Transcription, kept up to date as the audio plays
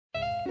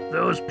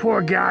Those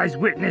poor guys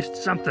witnessed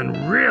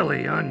something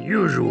really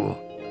unusual.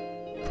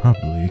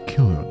 Probably a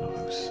killer on the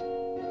loose.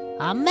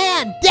 A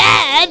man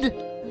dead?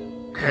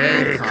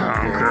 Hey,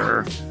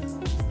 Conqueror.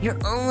 You're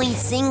only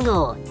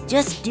single.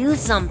 Just do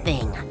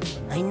something.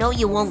 I know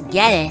you won't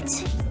get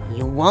it.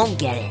 You won't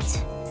get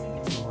it.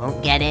 You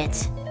won't get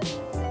it.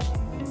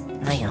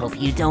 I hope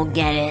you don't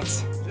get it.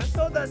 Just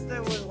so that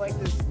there was like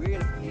this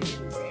weird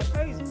occasion,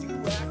 vampires do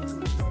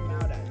actually come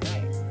out at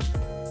night.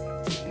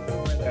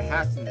 Even wear their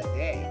hats in the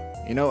day.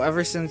 You know,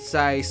 ever since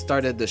I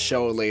started the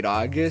show late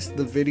August,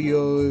 the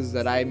videos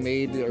that I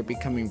made are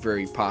becoming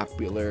very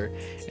popular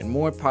and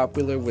more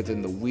popular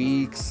within the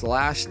weeks,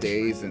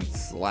 /days, and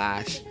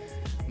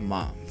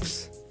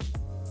 /months.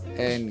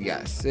 And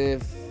yes,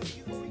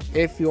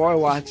 if you are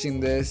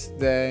watching this,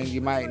 then you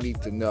might need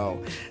to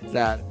know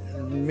that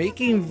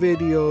making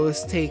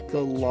videos take a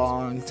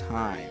long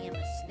time.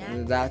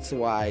 That's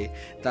why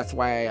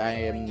I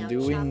am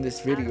doing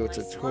this video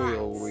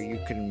tutorial where you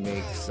can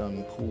make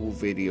some cool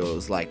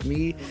videos like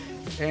me.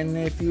 And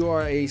if you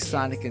are a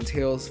Sonic and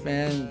Tails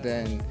fan,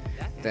 then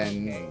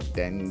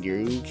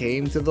you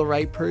came to the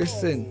right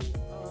person.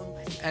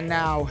 And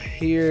now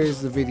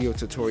here's the video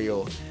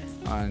tutorial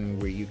on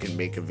where you can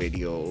make a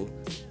video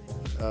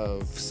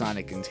of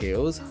Sonic and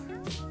Tails.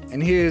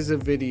 And here's a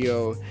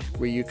video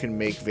where you can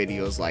make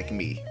videos like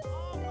me.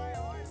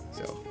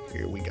 So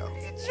here we go.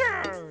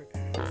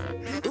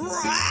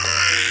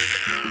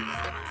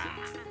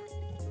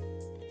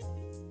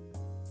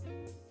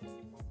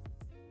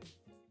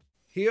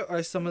 Here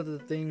are some of the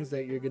things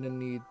that you're gonna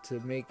need to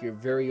make your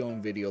very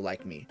own video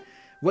like me.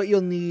 What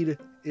you'll need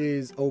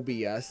is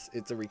OBS.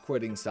 It's a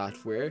recording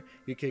software.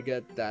 You can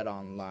get that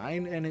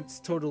online and it's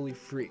totally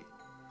free.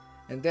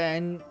 And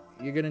then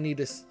you're gonna need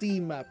a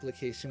Steam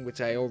application, which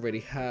I already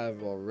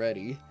have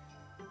already.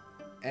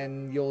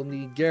 And you'll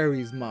need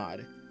Garry's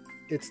mod.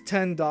 It's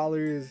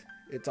 $10.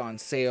 It's on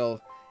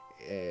sale.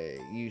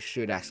 You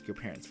should ask your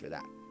parents for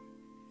that.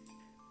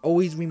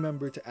 Always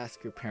remember to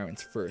ask your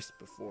parents first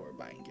before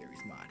buying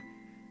Garry's mod.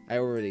 I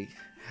already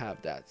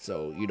have that,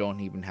 so you don't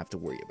even have to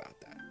worry about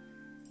that.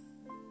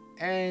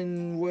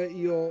 And what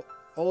you'll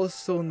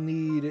also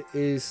need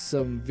is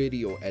some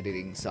video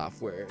editing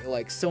software,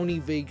 like Sony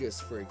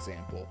VEGAS, for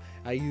example.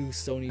 I use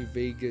Sony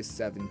VEGAS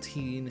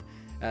 17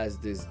 as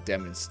this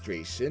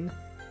demonstration.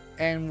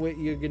 And what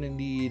you're gonna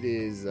need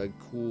is a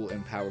cool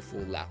and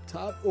powerful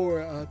laptop or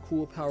a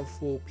cool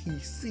powerful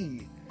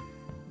PC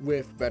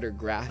with better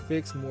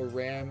graphics, more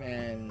RAM,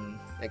 and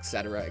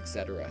etc,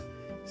 etc.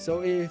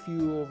 So if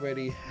you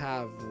already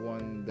have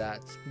one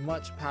that's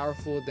much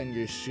powerful, then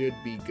you should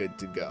be good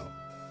to go.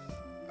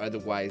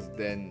 Otherwise,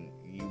 then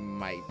you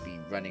might be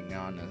running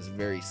on a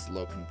very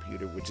slow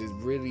computer, which is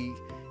really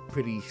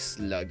pretty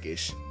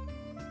sluggish.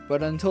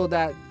 But until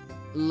that,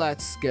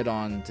 let's get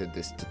on to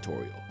this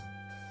tutorial.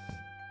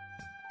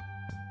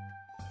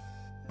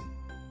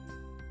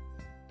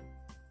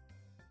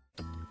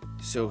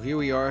 So here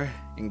we are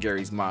in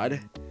Garry's mod.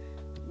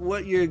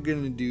 What you're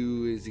gonna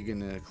do is you're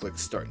gonna click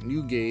start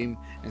new game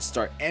and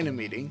start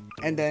animating,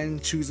 and then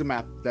choose a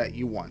map that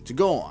you want to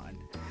go on.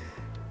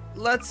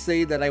 Let's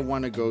say that I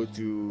want to go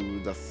to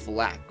the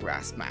flat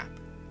grass map.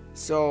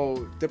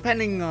 So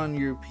depending on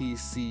your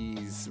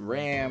PC's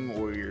RAM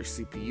or your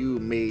CPU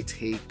may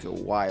take a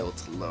while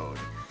to load.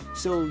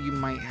 So you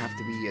might have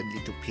to be a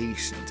little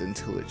patient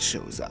until it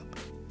shows up.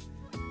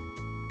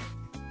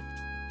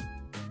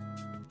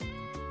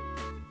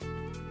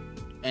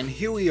 And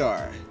here we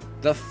are,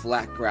 the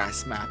flat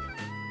grass map.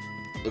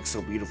 Looks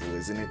so beautiful,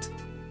 isn't it?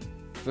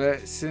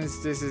 But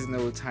since this is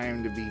no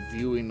time to be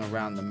viewing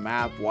around the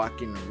map,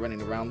 walking and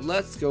running around,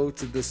 let's go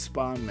to the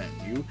spawn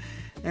menu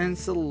and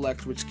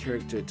select which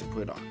character to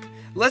put on.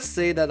 Let's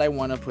say that I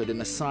want to put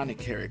in a Sonic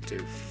character,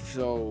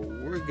 so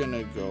we're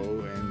gonna go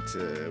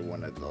into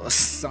one of those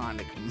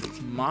Sonic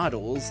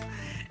models,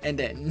 and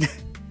then,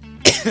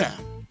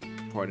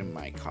 pardon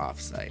my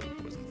coughs, I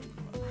wasn't feeling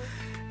well.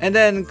 And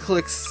then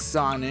click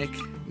Sonic,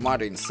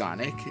 Modern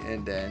Sonic,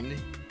 and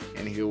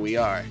here we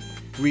are.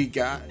 We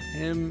got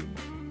him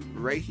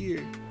right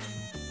here.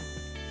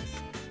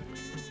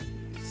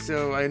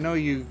 So I know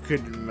you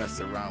could mess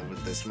around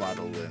with this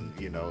model and,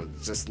 you know,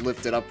 just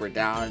lift it up or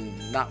down.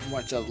 Not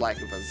much of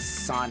like a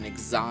Sonic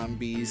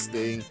Zombies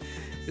thing.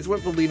 It's what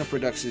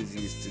Balenaproductions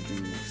used to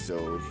do.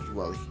 So,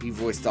 well, he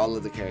voiced all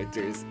of the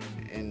characters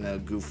in a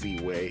goofy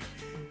way.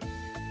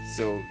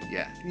 So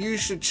yeah, you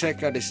should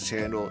check out his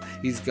channel.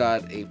 He's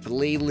got a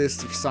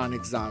playlist of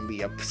Sonic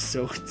Zombie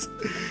episodes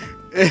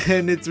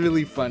and it's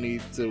really funny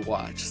to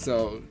watch.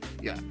 So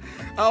yeah,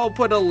 I'll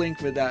put a link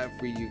for that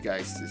for you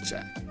guys to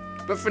check.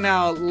 But for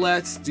now,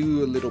 let's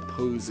do a little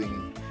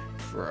posing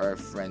for our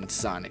friend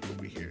Sonic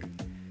over here.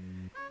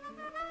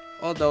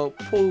 Although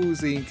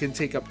posing can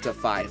take up to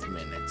 5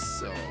 minutes,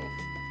 so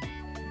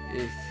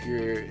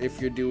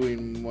if you're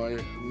doing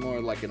more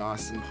like an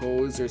awesome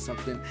pose or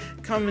something,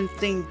 come and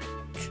think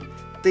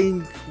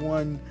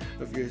one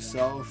of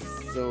yourself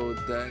so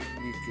that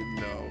you can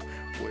know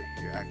what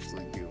you're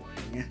actually doing.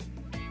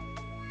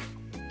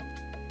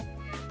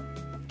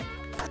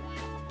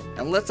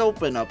 And let's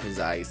open up his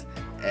eyes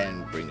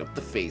and bring up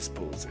the face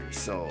poser.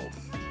 So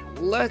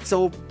let's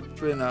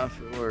open up,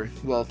 or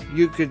well,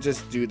 you could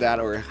just do that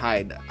or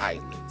hide the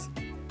eyelids.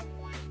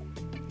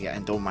 Yeah,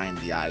 and don't mind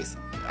the eyes.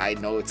 I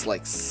know it's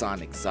like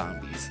Sonic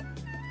zombies.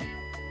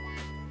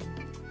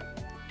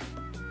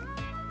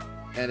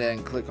 And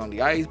then click on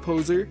the eye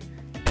poser,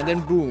 and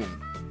then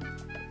boom,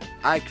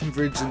 eye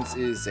convergence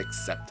is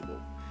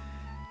acceptable.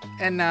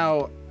 And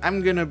now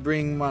I'm gonna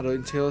bring model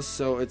and tails,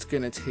 so it's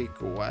gonna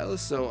take a while,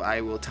 so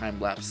I will time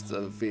lapse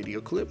the video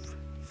clip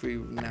for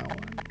you now on.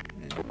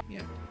 And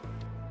yeah.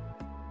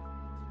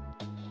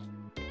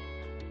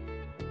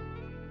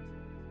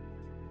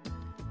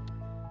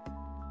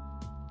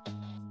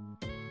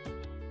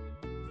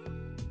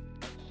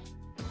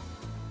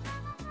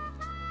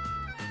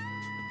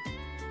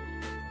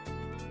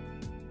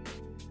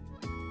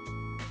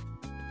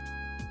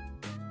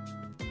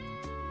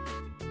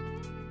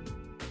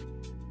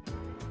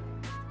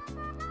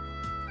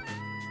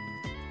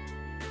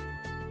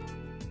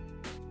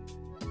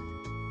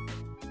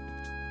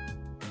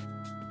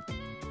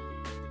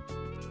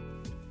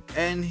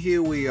 And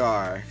here we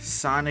are,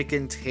 Sonic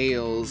and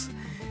Tails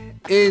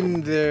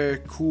in their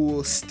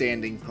cool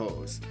standing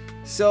pose.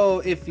 So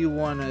if you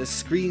want to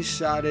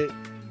screenshot it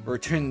or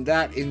turn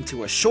that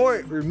into a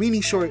short or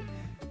mini short,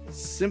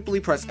 simply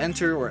press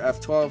enter or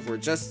F12 or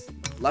just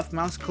left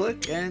mouse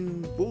click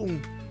and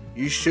boom,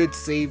 you should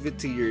save it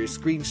to your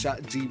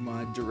screenshot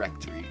GMOD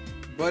directory.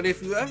 But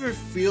if you ever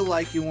feel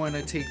like you want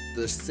to take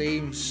the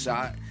same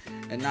shot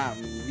and not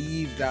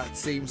leave that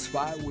same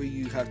spot where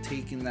you have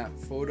taken that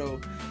photo,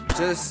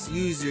 just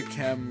use your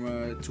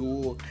camera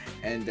tool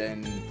and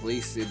then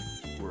place it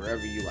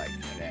wherever you like.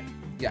 And then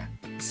yeah,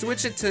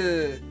 switch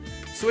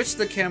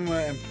the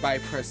camera by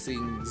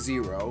pressing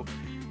 0.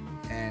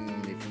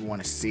 And if you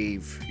want to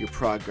save your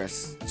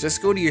progress,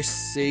 just go to your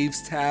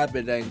saves tab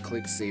and then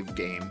click save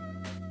game,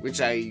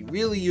 which I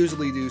really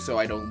usually do so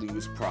I don't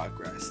lose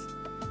progress.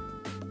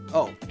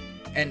 Oh,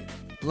 and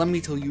let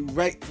me tell you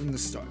right from the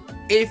start,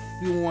 if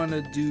you want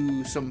to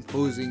do some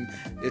posing,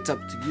 it's up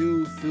to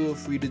you, feel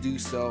free to do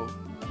so.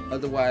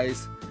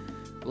 Otherwise,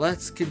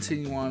 let's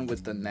continue on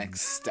with the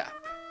next step.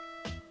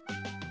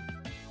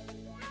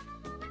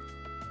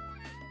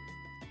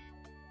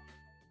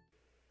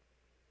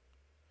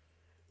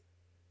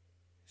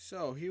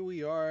 So here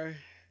we are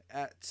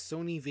at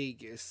Sony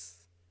VEGAS.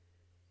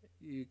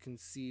 You can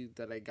see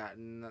that I got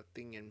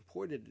nothing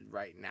imported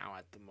right now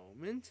at the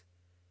moment.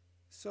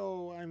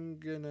 So I'm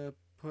gonna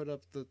put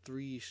up the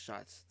 3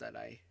 shots that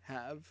I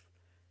have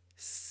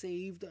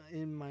saved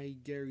in my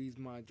Garry's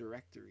mod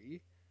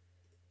directory.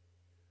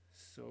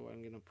 So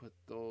I'm gonna put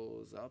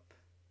those up.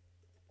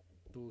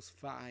 Those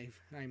 5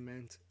 I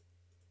meant.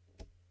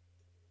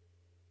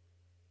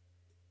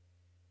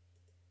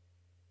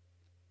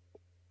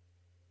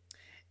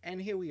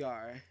 And here we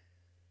are.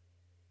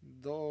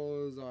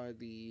 Those are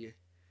the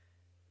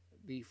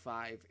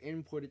 5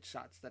 imported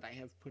shots that I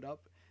have put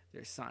up.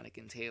 They're Sonic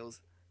and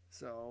Tails.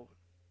 So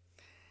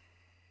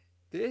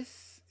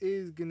this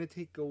is gonna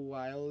take a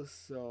while,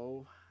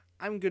 so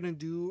I'm gonna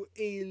do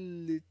a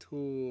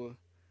little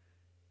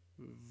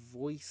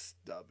voice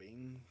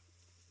dubbing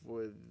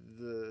for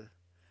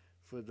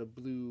the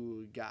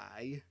blue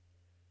guy.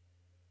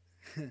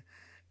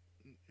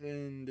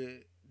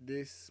 And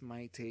this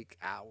might take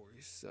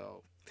hours,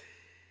 so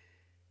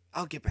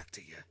I'll get back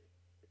to you.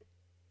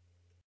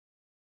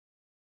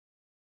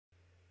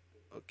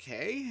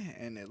 Okay,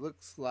 and it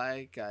looks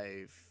like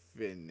I've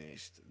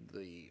finished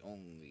the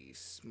only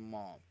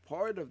small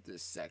part of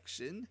this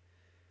section,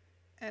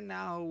 and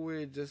now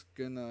we're just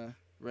gonna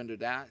render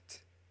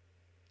that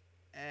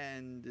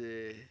and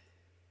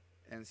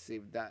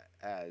save that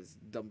as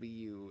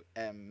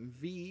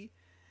WMV.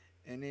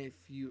 And if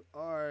you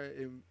are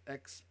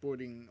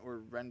exporting or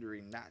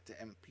rendering that to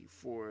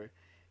MP4,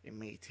 it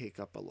may take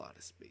up a lot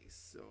of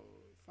space,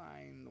 so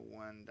find the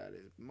one that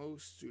is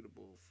most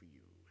suitable for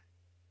you.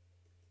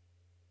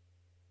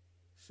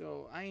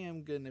 So I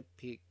am gonna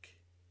pick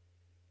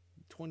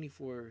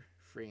 24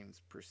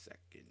 frames per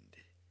second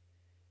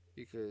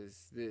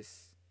because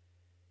this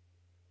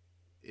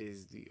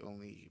is the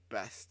only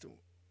best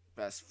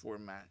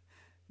format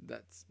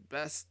that's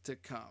best to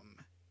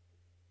come,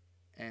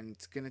 and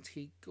it's gonna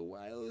take a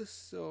while,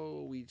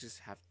 so we just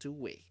have to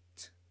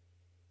wait.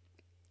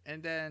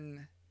 And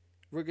then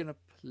we're gonna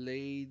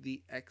play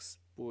the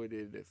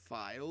exported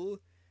file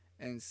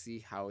and see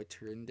how it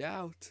turned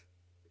out.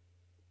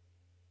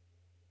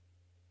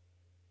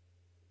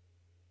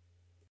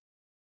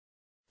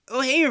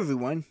 Oh hey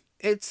everyone,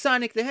 it's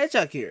Sonic the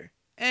Hedgehog here,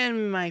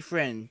 and my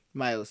friend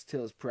Miles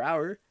Tails per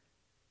hour.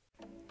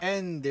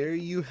 And there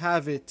you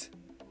have it,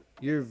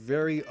 your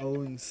very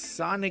own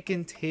Sonic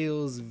and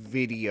Tails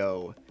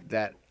video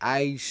that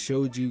I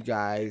showed you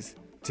guys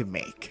to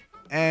make.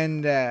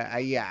 And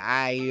yeah,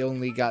 I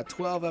only got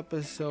 12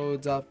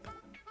 episodes up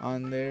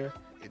on there.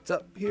 It's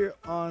up here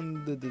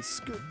on the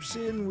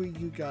description where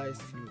you guys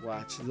can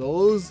watch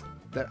those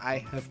that I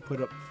have put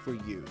up for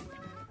you.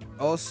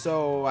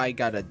 Also, I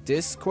got a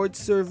Discord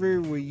server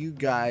where you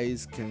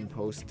guys can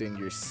post in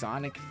your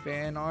Sonic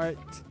fan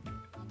art.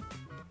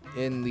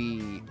 In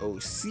the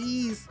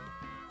OCs,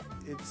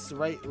 it's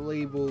right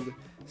labeled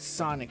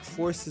Sonic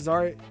Forces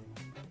art.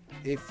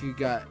 If you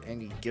got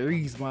any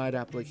Garry's mod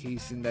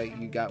application that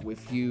you got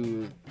with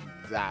you,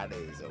 that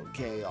is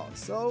okay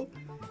also.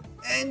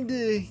 And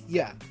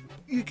yeah,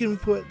 you can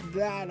put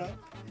that up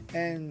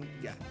and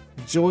yeah,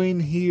 join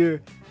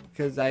here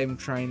because I'm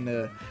trying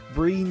to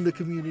bring the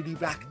community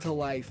back to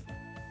life.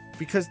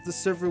 Because the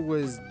server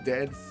was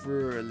dead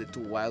for a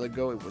little while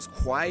ago, it was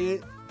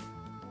quiet.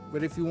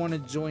 But if you want to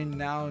join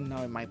now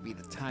it might be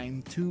the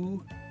time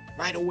to,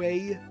 right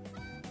away.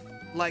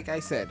 Like I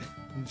said,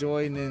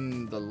 join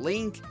in the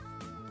link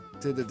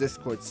to the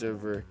Discord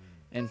server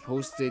and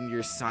post in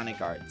your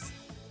Sonic arts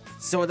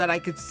so that I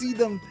could see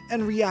them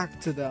and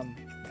react to them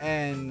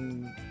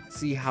and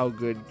see how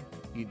good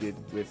you did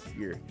with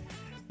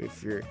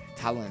your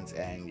talents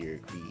and your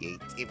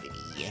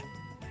creativity.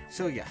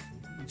 So yeah,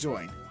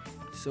 join.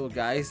 So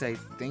guys, I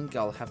think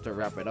I'll have to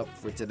wrap it up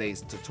for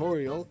today's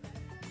tutorial.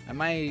 I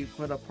might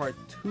put a part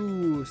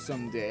 2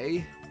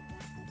 someday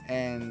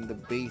and the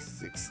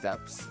basic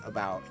steps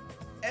about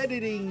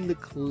editing the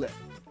clip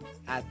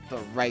at the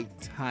right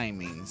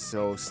timing,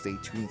 so stay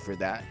tuned for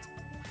that.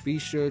 Be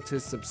sure to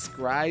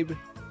subscribe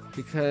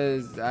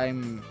because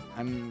I'm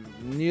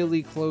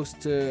nearly close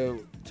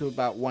to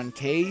about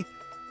 1K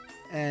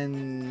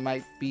and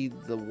might be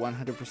the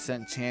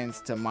 100%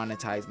 chance to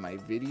monetize my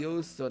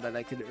videos so that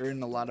I could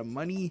earn a lot of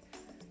money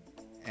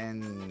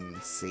and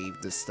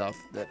save the stuff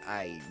that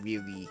I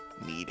really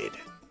needed.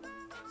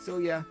 So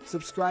yeah,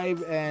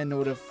 subscribe and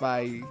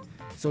notify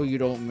so you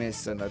don't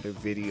miss another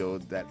video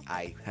that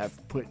I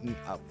have put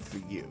up for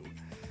you.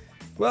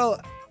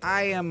 Well,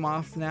 I am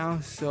off now,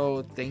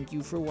 so thank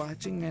you for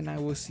watching and I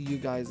will see you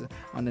guys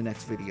on the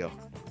next video.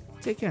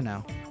 Take care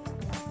now.